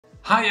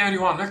Hi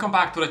everyone, welcome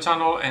back to the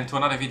channel and to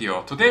another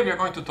video. Today we are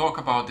going to talk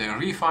about the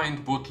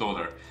rEFInd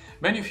bootloader.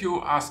 Many of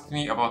you asked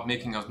me about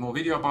making a small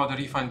video about the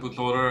rEFInd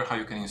bootloader, how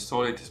you can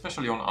install it,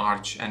 especially on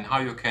Arch, and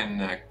how you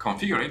can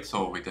configure it,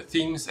 so with the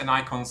themes and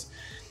icons.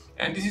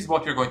 And this is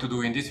what we're going to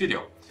do in this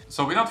video.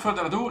 So without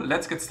further ado,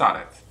 let's get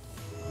started.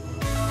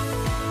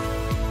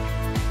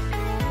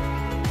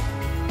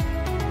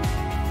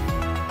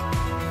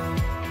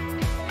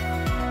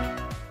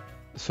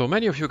 So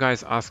many of you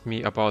guys ask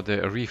me about the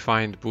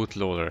rEFInd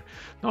bootloader.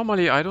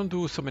 Normally I don't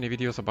do so many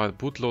videos about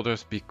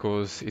bootloaders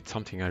because it's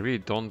something I really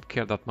don't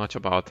care that much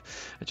about.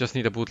 I just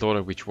need a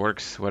bootloader which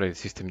works, whether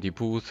it's systemd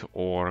boot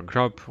or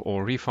grub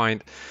or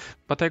rEFInd.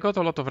 But I got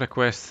a lot of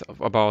requests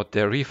about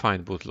the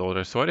rEFInd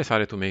bootloader, so I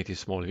decided to make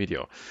this small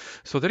video.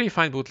 So the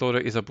rEFInd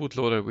bootloader is a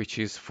bootloader which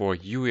is for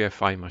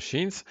UEFI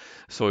machines,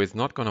 so it's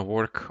not going to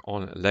work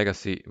on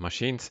legacy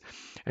machines.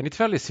 And it's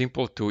fairly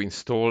simple to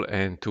install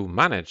and to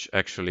manage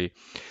actually.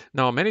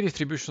 Now, many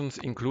distributions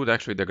include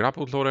actually the grub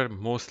bootloader,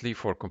 mostly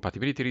for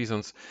compatibility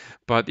reasons.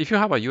 But if you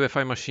have a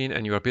UEFI machine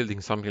and you are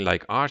building something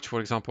like Arch, for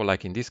example,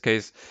 like in this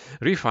case,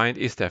 rEFInd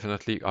is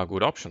definitely a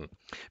good option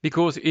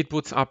because it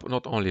boots up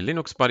not only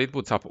Linux, but it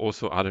boots up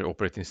also other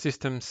operating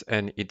systems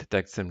and it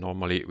detects them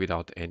normally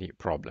without any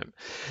problem.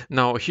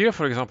 Now here,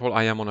 for example,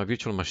 I am on a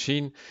virtual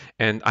machine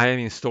and I am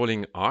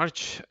installing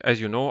Arch. As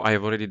you know, I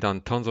have already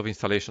done tons of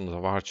installations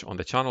of Arch on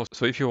the channel.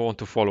 So if you want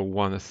to follow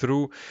one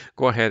through,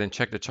 go ahead and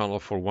check the channel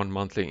for one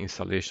monthly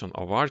installation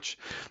of Arch.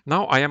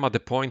 Now I am at the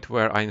point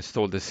where I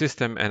installed the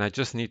system and I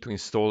just need to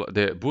install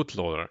the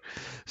bootloader.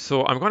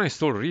 So I'm going to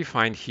install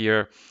rEFInd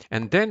here,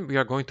 and then we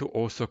are going to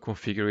also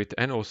configure it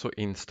and also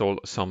install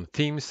some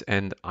themes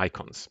and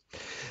icons.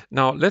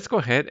 Now let's go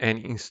ahead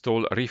and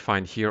install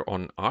rEFInd here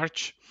on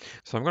Arch.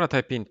 So I'm going to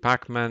type in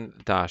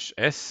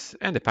pacman-s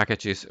and the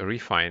package is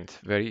rEFInd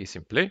very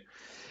simply,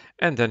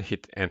 and then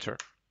hit enter.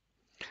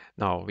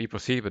 Now we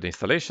proceed with the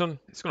installation.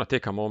 It's going to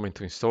take a moment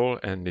to install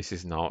and this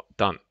is now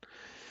done.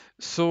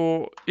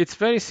 So it's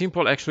very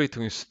simple actually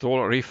to install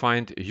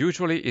rEFInd.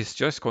 Usually it's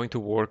just going to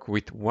work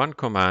with one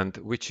command,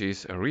 which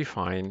is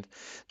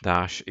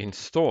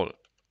rEFInd-install.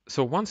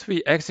 So once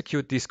we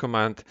execute this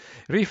command,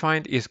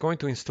 rEFInd is going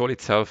to install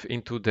itself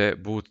into the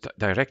boot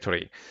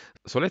directory.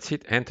 So let's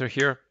hit enter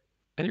here.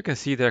 And you can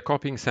see they're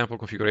copying sample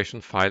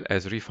configuration file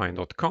as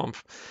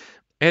refind.conf.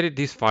 Edit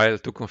this file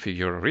to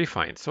configure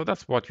rEFInd. So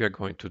that's what we are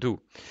going to do.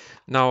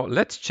 Now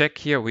let's check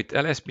here with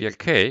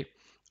lsblk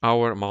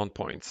our mount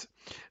points.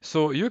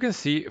 So you can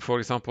see, for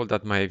example,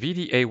 that my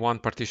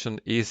VDA1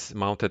 partition is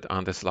mounted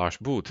under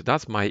 /boot.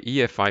 That's my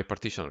EFI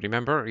partition.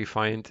 Remember,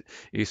 rEFInd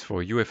is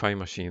for UEFI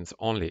machines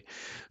only.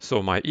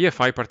 So my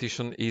EFI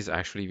partition is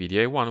actually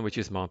VDA1, which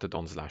is mounted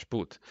on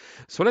 /boot.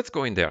 So let's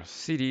go in there,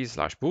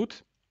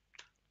 cd/boot,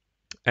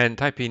 and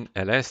type in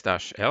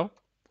ls-l.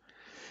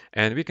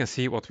 And we can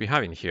see what we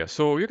have in here.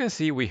 So you can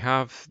see we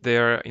have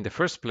there in the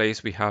first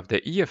place, we have the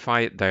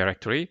EFI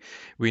directory.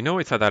 We know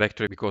it's a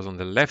directory because on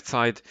the left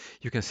side,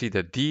 you can see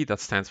the D that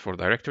stands for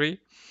directory.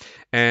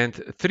 And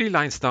 3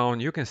 lines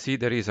down, you can see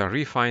there is a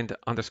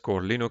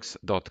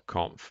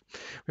refind_linux.conf.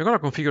 We're going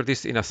to configure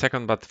this in a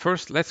second, but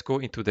first let's go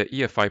into the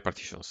EFI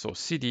partition. So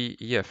cd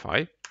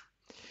EFI,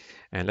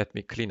 and let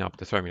me clean up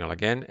the terminal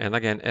again. And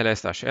again,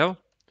 ls-l.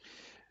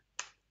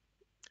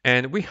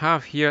 And we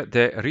have here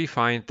the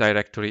rEFInd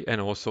directory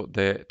and also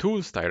the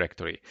tools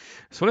directory.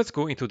 So let's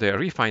go into the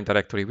rEFInd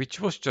directory,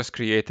 which was just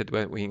created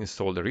when we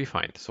installed the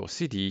rEFInd. So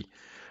cd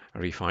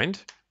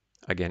rEFInd,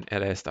 again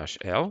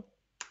ls-l.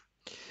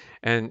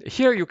 And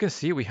here you can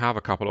see we have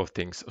a couple of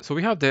things. So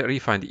we have the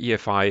rEFInd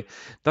EFI.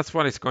 That's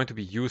what is going to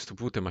be used to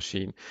boot the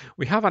machine.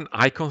 We have an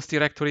icons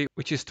directory,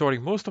 which is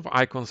storing most of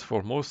icons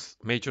for most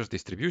major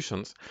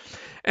distributions.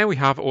 And we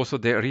have also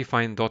the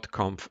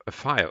refind.conf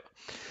file.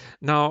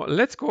 Now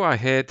let's go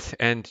ahead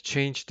and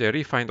change the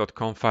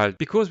refind.conf file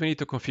because we need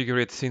to configure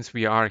it since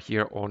we are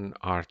here on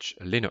Arch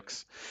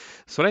Linux.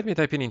 So let me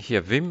type in here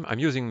Vim. I'm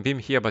using Vim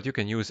here, but you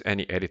can use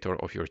any editor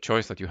of your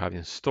choice that you have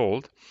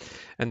installed.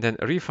 And then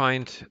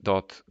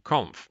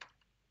refind.conf.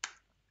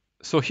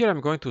 So here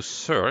I'm going to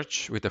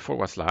search with the /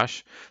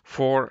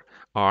 for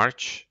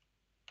Arch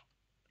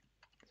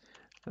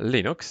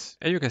Linux,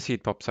 and you can see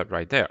it pops up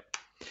right there.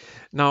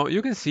 Now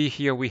you can see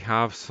here we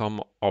have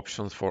some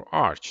options for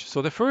Arch.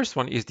 So the first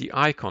one is the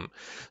icon.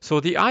 So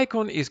the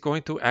icon is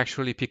going to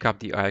actually pick up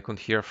the icon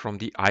here from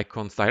the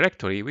icons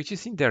directory, which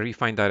is in the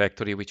rEFInd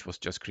directory, which was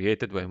just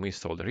created when we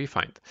installed the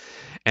rEFInd.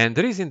 And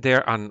there is in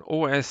there an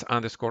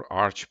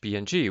os_arch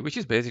png, which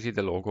is basically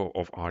the logo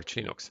of Arch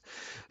Linux.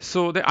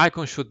 So the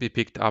icon should be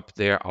picked up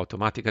there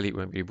automatically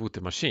when we boot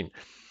the machine.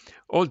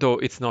 Although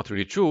it's not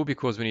really true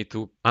because we need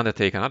to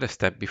undertake another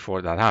step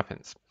before that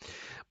happens.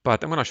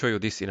 But I'm going to show you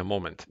this in a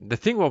moment. The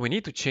thing what we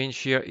need to change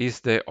here is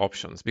the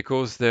options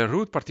because the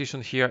root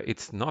partition here,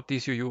 it's not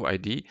this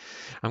UUID.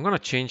 I'm going to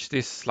change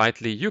this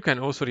slightly. You can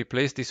also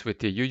replace this with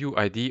the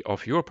UUID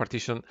of your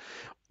partition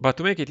But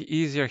to make it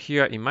easier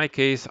here, in my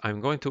case,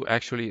 I'm going to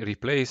actually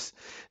replace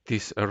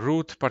this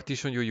root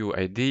partition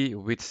UUID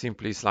with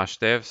simply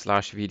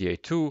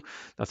 /dev/VDA2.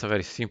 That's a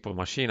very simple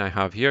machine I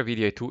have here.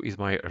 VDA2 is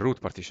my root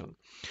partition.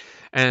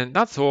 And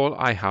that's all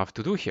I have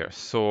to do here.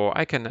 So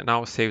I can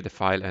now save the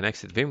file and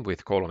exit Vim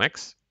with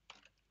 :X.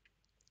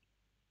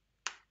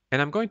 And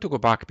I'm going to go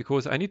back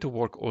because I need to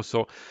work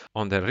also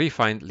on the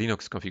rEFInd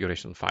Linux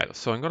configuration file.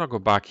 So I'm going to go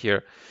back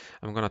here.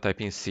 I'm going to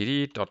type in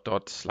cd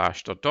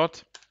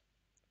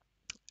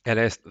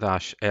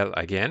 /ls-l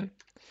again.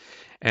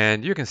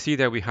 And you can see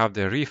that we have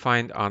the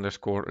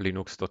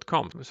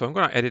rEFInd_linux.conf. So I'm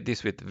going to edit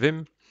this with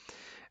Vim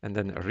and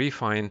then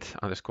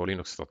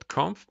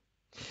rEFInd_linux.conf.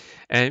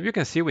 And you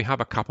can see we have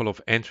a couple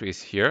of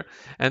entries here.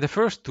 And the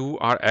first two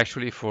are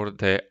actually for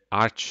the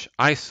Arch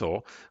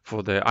ISO,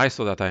 for the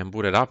ISO that I am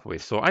booted up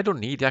with. So I don't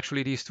need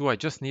actually these two. I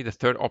just need the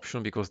third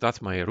option because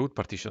that's my root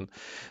partition.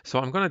 So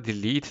I'm going to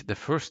delete the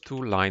first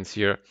two lines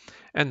here.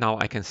 And now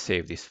I can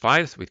save these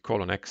files with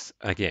 :X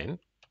again.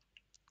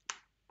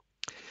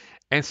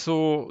 And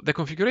so the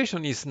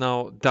configuration is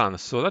now done.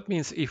 So that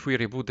means if we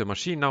reboot the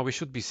machine now, we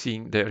should be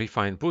seeing the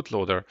rEFInd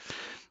bootloader,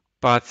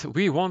 but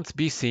we won't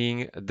be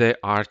seeing the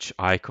Arch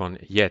icon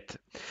yet.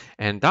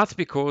 And that's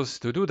because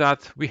to do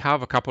that, we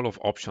have a couple of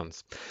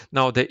options.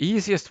 Now, the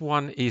easiest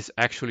one is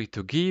actually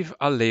to give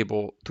a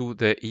label to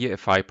the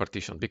EFI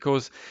partition,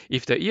 because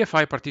if the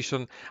EFI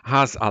partition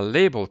has a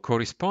label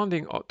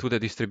corresponding to the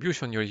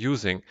distribution you're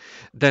using,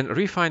 then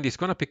rEFInd is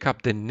going to pick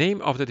up the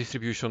name of the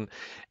distribution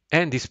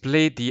and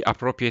display the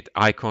appropriate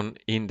icon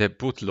in the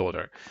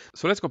bootloader.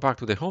 So let's go back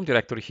to the home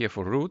directory here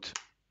for root.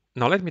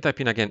 Now let me type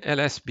in again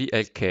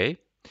lsblk.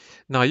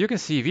 Now you can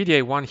see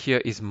VDA1 here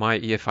is my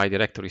EFI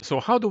directory. So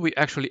how do we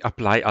actually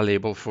apply a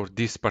label for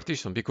this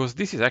partition? Because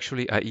this is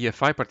actually a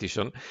EFI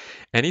partition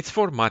and it's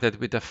formatted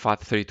with the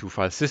FAT32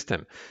 file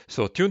system.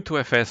 So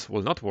tune2fs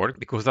will not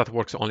work because that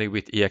works only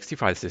with ext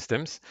file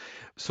systems.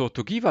 So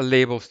to give a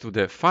labels to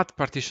the FAT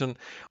partition,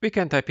 we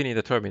can type in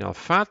the terminal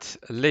FAT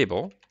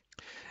label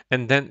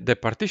and then the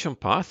partition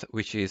path,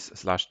 which is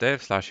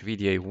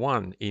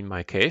 /dev/VDA1 in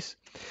my case,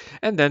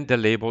 and then the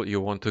label you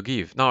want to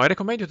give. Now, I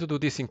recommend you to do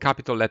this in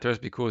capital letters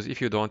because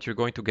if you don't, you're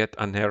going to get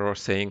an error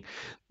saying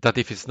that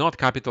if it's not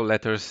capital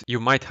letters,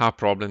 you might have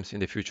problems in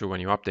the future when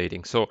you're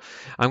updating. So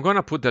I'm going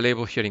to put the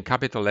label here in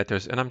capital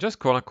letters and I'm just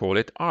going to call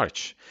it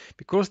Arch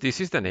because this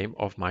is the name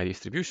of my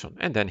distribution,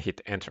 and then hit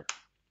enter.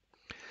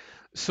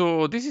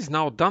 So this is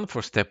now done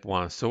for step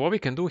one. So what we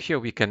can do here,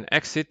 we can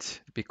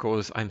exit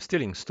because I'm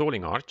still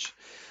installing Arch.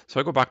 So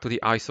I go back to the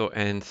ISO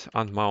and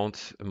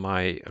unmount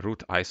my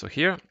root ISO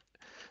here,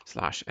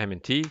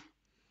 /mnt,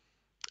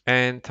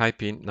 and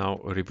type in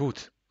now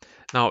reboot.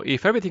 Now,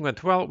 if everything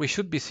went well, we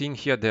should be seeing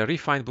here the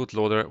rEFInd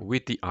bootloader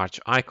with the Arch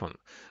icon.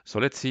 So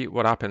let's see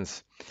what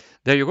happens.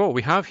 There you go.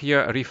 We have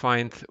here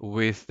rEFInd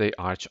with the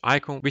Arch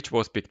icon, which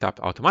was picked up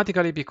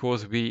automatically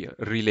because we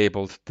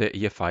relabeled the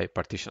EFI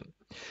partition.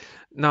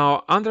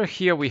 Now, under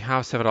here, we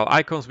have several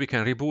icons. We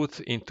can reboot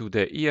into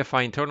the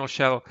EFI internal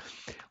shell.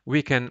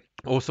 We can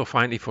also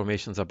find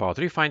information about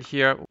rEFInd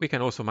here. We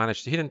can also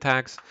manage the hidden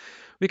tags.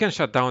 We can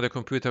shut down the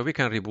computer. We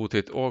can reboot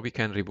it, or we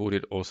can reboot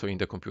it also in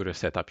the computer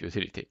setup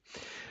utility.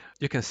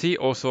 You can see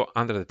also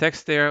under the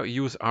text there,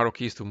 use arrow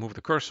keys to move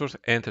the cursors,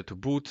 enter to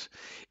boot,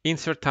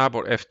 insert tab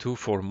or F2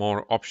 for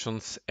more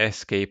options,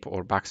 escape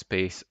or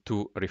backspace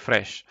to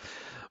refresh.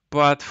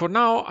 But for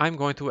now, I'm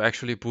going to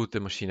actually boot the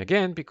machine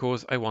again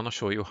because I want to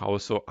show you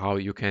also how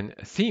you can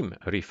theme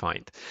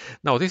rEFInd.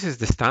 Now, this is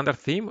the standard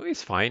theme.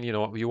 It's fine, you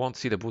know, you won't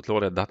see the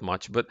bootloader that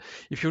much, but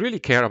if you really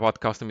care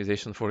about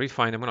customization for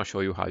rEFInd, I'm going to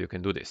show you how you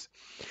can do this.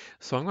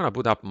 So I'm going to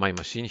boot up my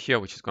machine here,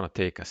 which is going to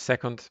take a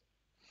second.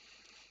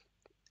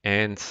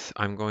 And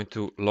I'm going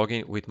to log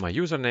in with my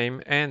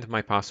username and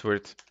my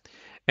password.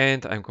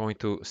 And I'm going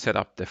to set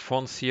up the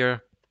fonts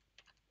here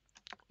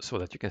so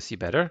that you can see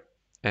better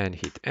and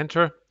hit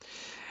enter.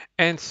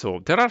 And so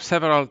there are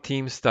several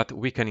themes that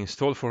we can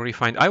install for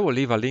rEFInd. I will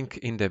leave a link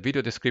in the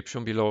video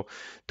description below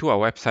to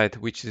our website,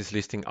 which is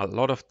listing a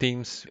lot of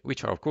themes,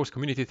 which are of course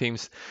community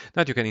themes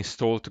that you can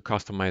install to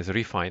customize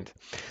rEFInd.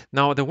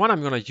 Now, the one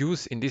I'm going to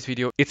use in this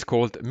video, it's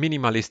called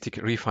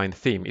Minimalistic rEFInd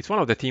theme. It's one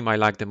of the themes I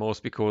like the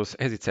most because,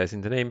 as it says in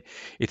the name,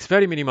 it's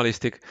very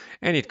minimalistic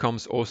and it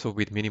comes also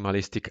with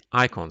minimalistic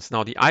icons.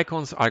 Now, the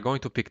icons are going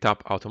to pick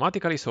up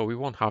automatically, so we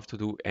won't have to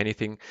do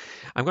anything.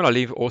 I'm going to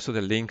leave also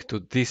the link to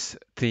this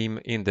theme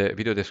in the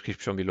video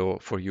description below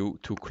for you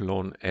to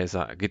clone as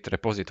a Git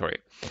repository.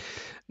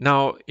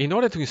 Now, in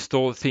order to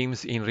install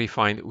themes in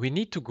rEFInd, we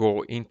need to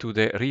go into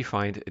the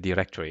rEFInd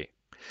directory.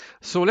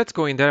 So let's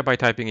go in there by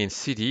typing in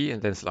cd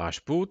and then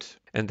 /boot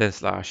and then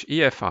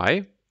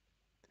 /EFI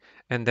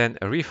and then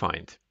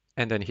rEFInd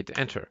and then hit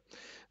enter.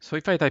 So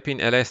if I type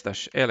in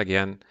ls-l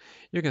again,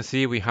 you can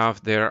see we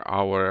have there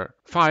our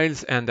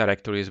files and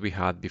directories we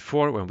had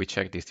before when we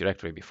checked this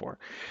directory before.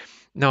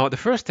 Now, the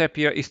first step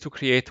here is to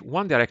create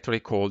one directory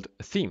called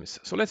themes.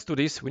 So let's do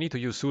this. We need to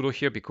use sudo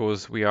here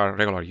because we are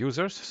regular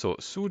users. So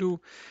sudo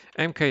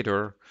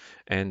mkdir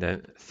and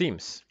then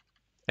themes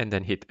and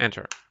then hit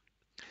enter.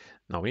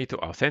 Now we need to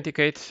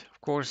authenticate,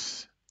 of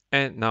course,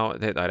 And now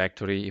the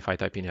directory, if I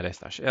type in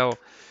ls-l,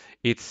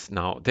 it's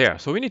now there.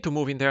 So we need to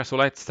move in there. So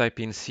let's type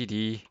in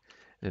cd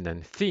and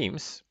then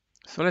themes.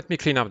 So let me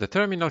clean up the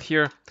terminal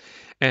here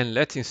and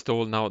let's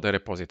install now the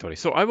repository.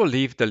 So I will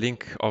leave the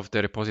link of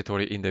the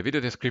repository in the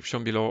video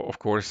description below, of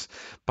course,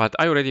 but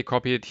I already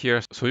copied it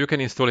here. So you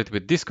can install it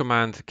with this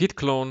command, git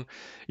clone.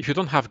 If you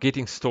don't have git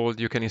installed,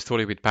 you can install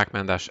it with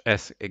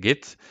pacman-s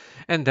git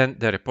and then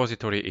the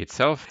repository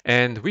itself.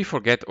 And we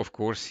forget, of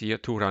course, here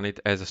to run it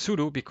as a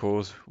sudo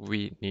because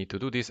we need to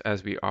do this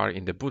as we are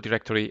in the boot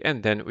directory,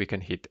 and then we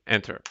can hit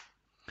enter.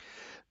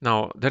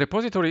 Now the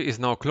repository is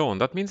now cloned.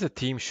 That means the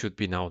theme should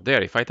be now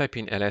there. If I type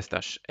in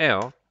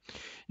ls-l,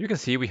 you can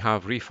see we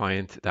have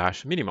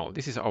rEFInd-minimal.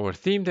 This is our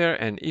theme there,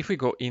 and if we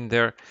go in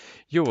there,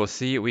 you will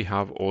see we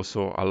have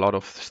also a lot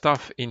of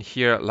stuff in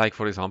here, like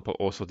for example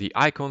also the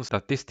icons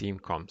that this theme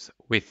comes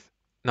with.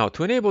 Now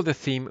to enable the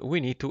theme,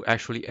 we need to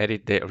actually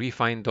edit the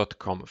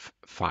refind.conf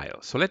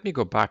file. So let me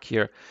go back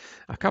here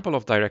a couple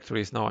of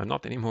directories. Now I'm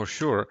not anymore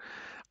sure.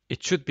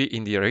 It should be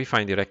in the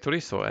rEFInd directory,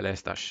 so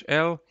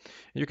ls-l.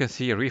 You can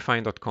see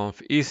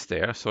refind.conf is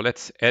there. So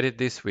let's edit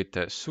this with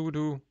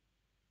sudo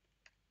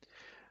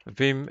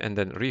vim and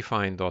then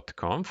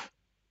refind.conf.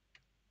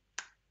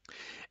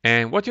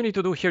 And what you need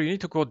to do here, you need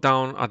to go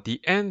down at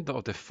the end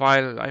of the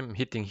file. I'm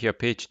hitting here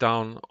page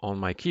down on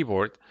my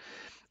keyboard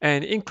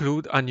and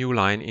include a new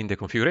line in the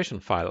configuration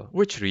file,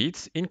 which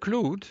reads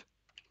include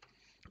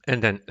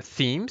and then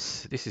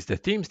themes. This is the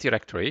themes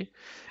directory,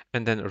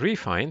 and then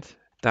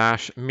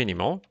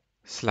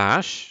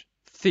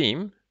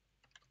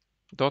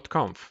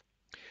refind-minimal/theme.conf.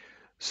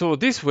 So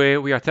this way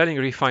we are telling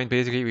rEFInd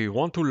basically we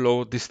want to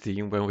load this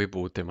theme when we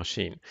boot the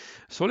machine.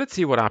 So let's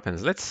see what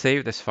happens. Let's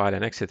save this file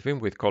and exit vim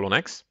with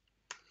 :x,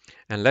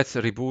 and let's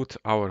reboot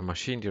our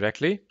machine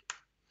directly.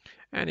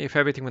 And if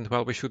everything went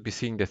well, we should be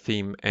seeing the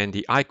theme and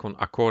the icon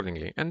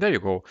accordingly. And there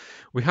you go.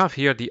 We have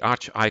here the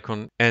Arch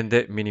icon and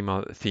the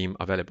minimal theme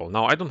available.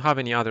 Now, I don't have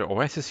any other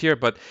OSs here,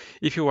 but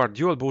if you are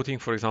dual booting,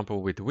 for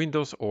example, with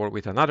Windows or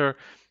with another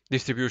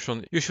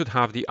distribution, you should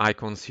have the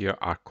icons here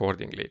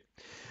accordingly.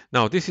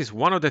 Now, this is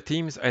one of the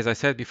themes, as I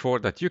said before,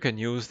 that you can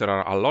use. There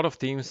are a lot of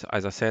themes,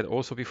 as I said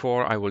also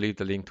before. I will leave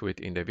the link to it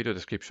in the video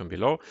description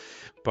below.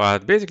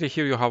 But basically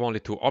here you have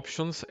only two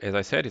options. As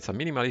I said, it's a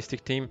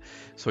minimalistic theme.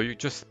 So you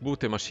just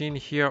boot the machine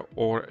here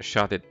or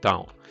shut it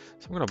down.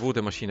 So I'm going to boot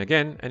the machine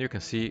again, and you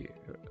can see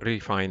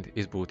rEFInd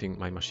is booting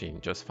my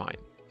machine just fine.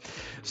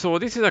 So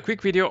this is a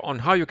quick video on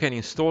how you can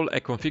install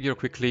and configure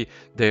quickly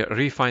the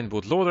rEFInd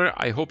bootloader.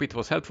 I hope it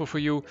was helpful for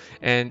you.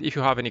 And if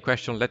you have any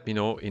question, let me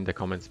know in the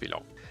comments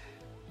below.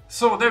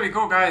 So there we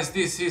go, guys.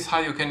 This is how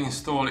you can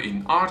install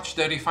in Arch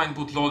the rEFInd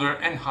bootloader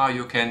and how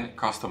you can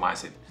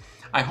customize it.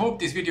 I hope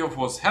this video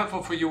was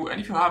helpful for you, and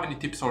if you have any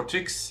tips or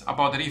tricks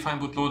about the rEFInd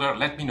bootloader,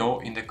 let me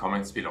know in the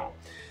comments below.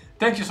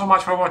 Thank you so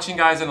much for watching,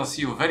 guys, and I'll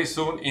see you very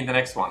soon in the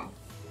next one.